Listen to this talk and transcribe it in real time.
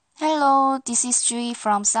Hello, this is Jui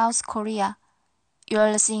from South Korea. You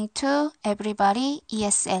are listening to Everybody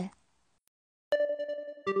ESL.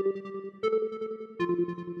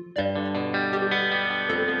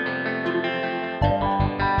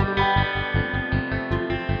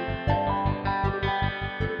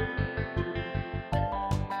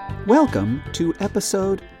 Welcome to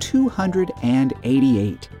episode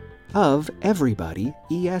 288 of Everybody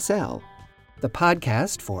ESL, the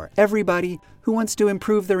podcast for everybody who wants to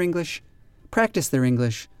improve their English, practice their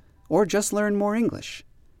English, or just learn more English.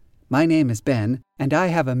 My name is Ben, and I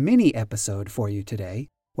have a mini episode for you today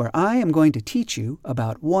where I am going to teach you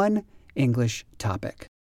about one English topic.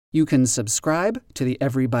 You can subscribe to the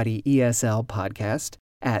Everybody ESL podcast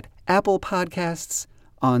at Apple Podcasts,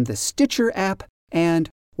 on the Stitcher app, and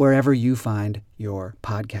wherever you find your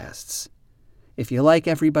podcasts. If you like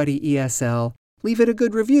Everybody ESL, leave it a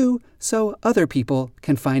good review so other people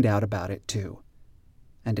can find out about it too.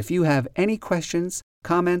 And if you have any questions,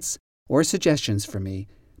 comments, or suggestions for me,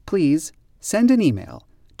 please send an email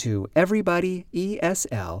to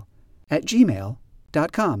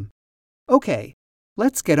everybodyesl@gmail.com. Okay,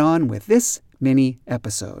 let's get on with this mini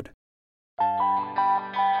episode.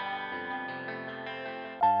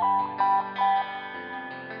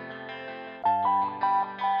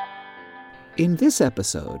 In this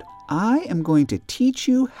episode, I am going to teach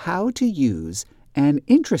you how to use an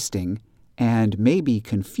interesting and maybe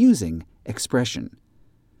confusing expression.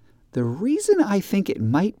 The reason I think it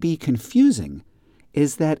might be confusing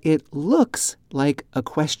is that it looks like a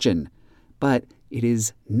question, but it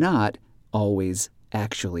is not always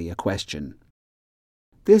actually a question.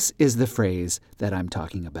 This is the phrase that I'm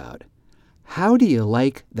talking about. How do you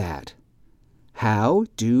like that? How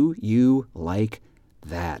do you like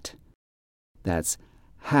that? That's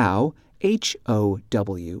how,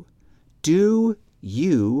 H-O-W, do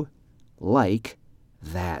you like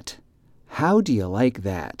that? How do you like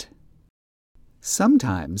that?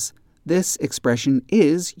 Sometimes this expression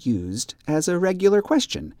is used as a regular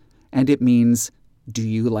question, and it means, do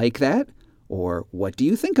you like that? Or what do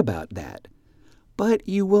you think about that? But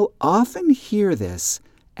you will often hear this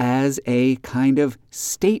as a kind of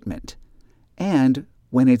statement, and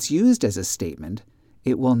when it's used as a statement,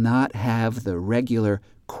 it will not have the regular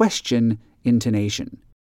question intonation.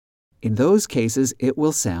 In those cases, it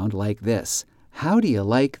will sound like this. How do you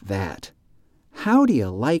like that? How do you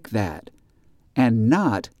like that? And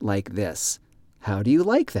not like this. How do you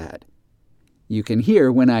like that? You can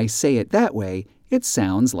hear when I say it that way, it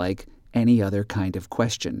sounds like any other kind of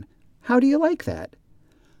question. How do you like that?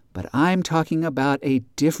 But I'm talking about a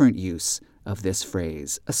different use of this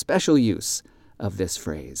phrase, a special use of this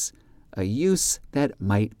phrase. A use that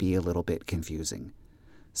might be a little bit confusing.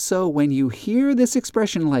 So when you hear this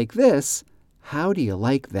expression like this, how do you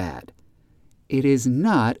like that? It is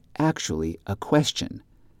not actually a question.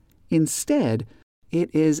 Instead,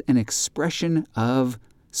 it is an expression of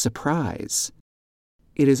surprise.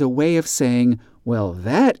 It is a way of saying, well,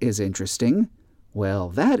 that is interesting. Well,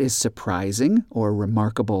 that is surprising or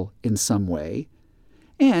remarkable in some way.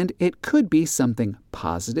 And it could be something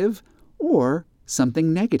positive or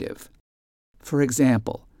something negative. For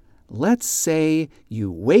example, let's say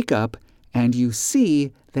you wake up and you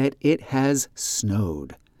see that it has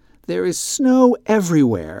snowed. There is snow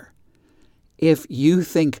everywhere. If you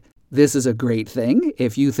think this is a great thing,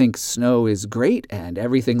 if you think snow is great and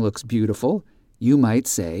everything looks beautiful, you might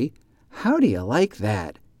say, how do you like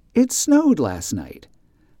that? It snowed last night.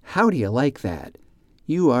 How do you like that?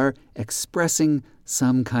 You are expressing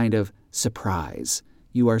some kind of surprise.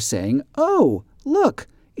 You are saying, oh, look,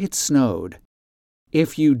 it snowed.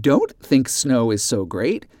 If you don't think snow is so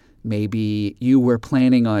great, maybe you were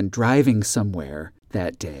planning on driving somewhere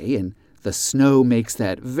that day and the snow makes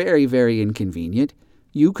that very, very inconvenient,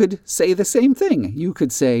 you could say the same thing. You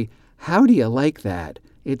could say, how do you like that?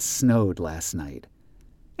 It snowed last night.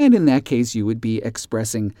 And in that case, you would be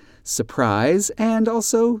expressing surprise and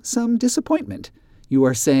also some disappointment. You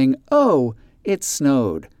are saying, oh, it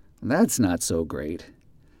snowed. That's not so great.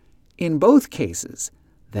 In both cases,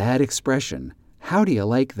 that expression, how do you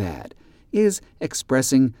like that, is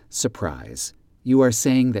expressing surprise. You are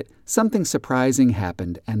saying that something surprising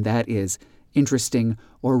happened and that is interesting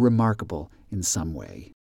or remarkable in some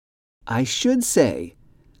way. I should say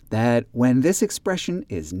that when this expression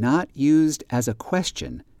is not used as a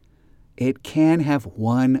question, it can have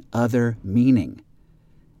one other meaning.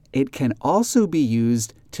 It can also be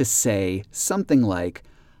used to say something like,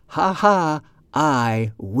 ha ha,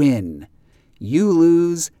 I win. You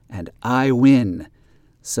lose and I win.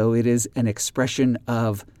 So it is an expression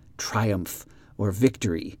of triumph or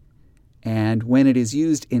victory. And when it is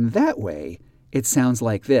used in that way, it sounds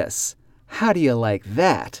like this. How do you like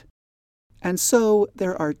that? And so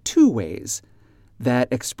there are two ways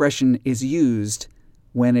that expression is used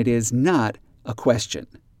when it is not a question.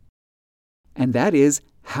 And that is,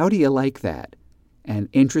 how do you like that? An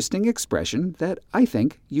interesting expression that I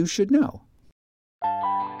think you should know.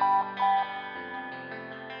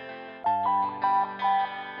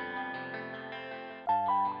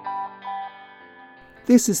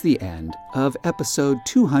 This is the end of episode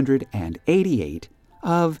 288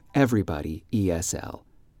 of Everybody ESL.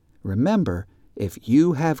 Remember, if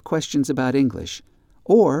you have questions about English,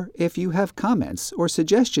 or if you have comments or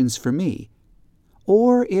suggestions for me,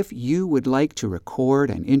 or if you would like to record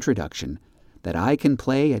an introduction that I can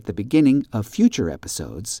play at the beginning of future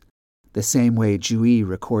episodes, the same way Jui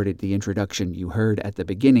recorded the introduction you heard at the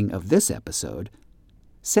beginning of this episode,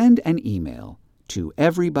 send an email to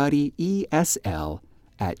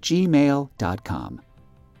everybodyesl@gmail.com.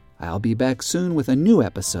 I'll be back soon with a new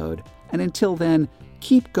episode, and until then,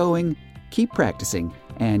 keep going, keep practicing,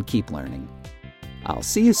 and keep learning. I'll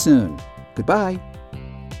see you soon. Goodbye.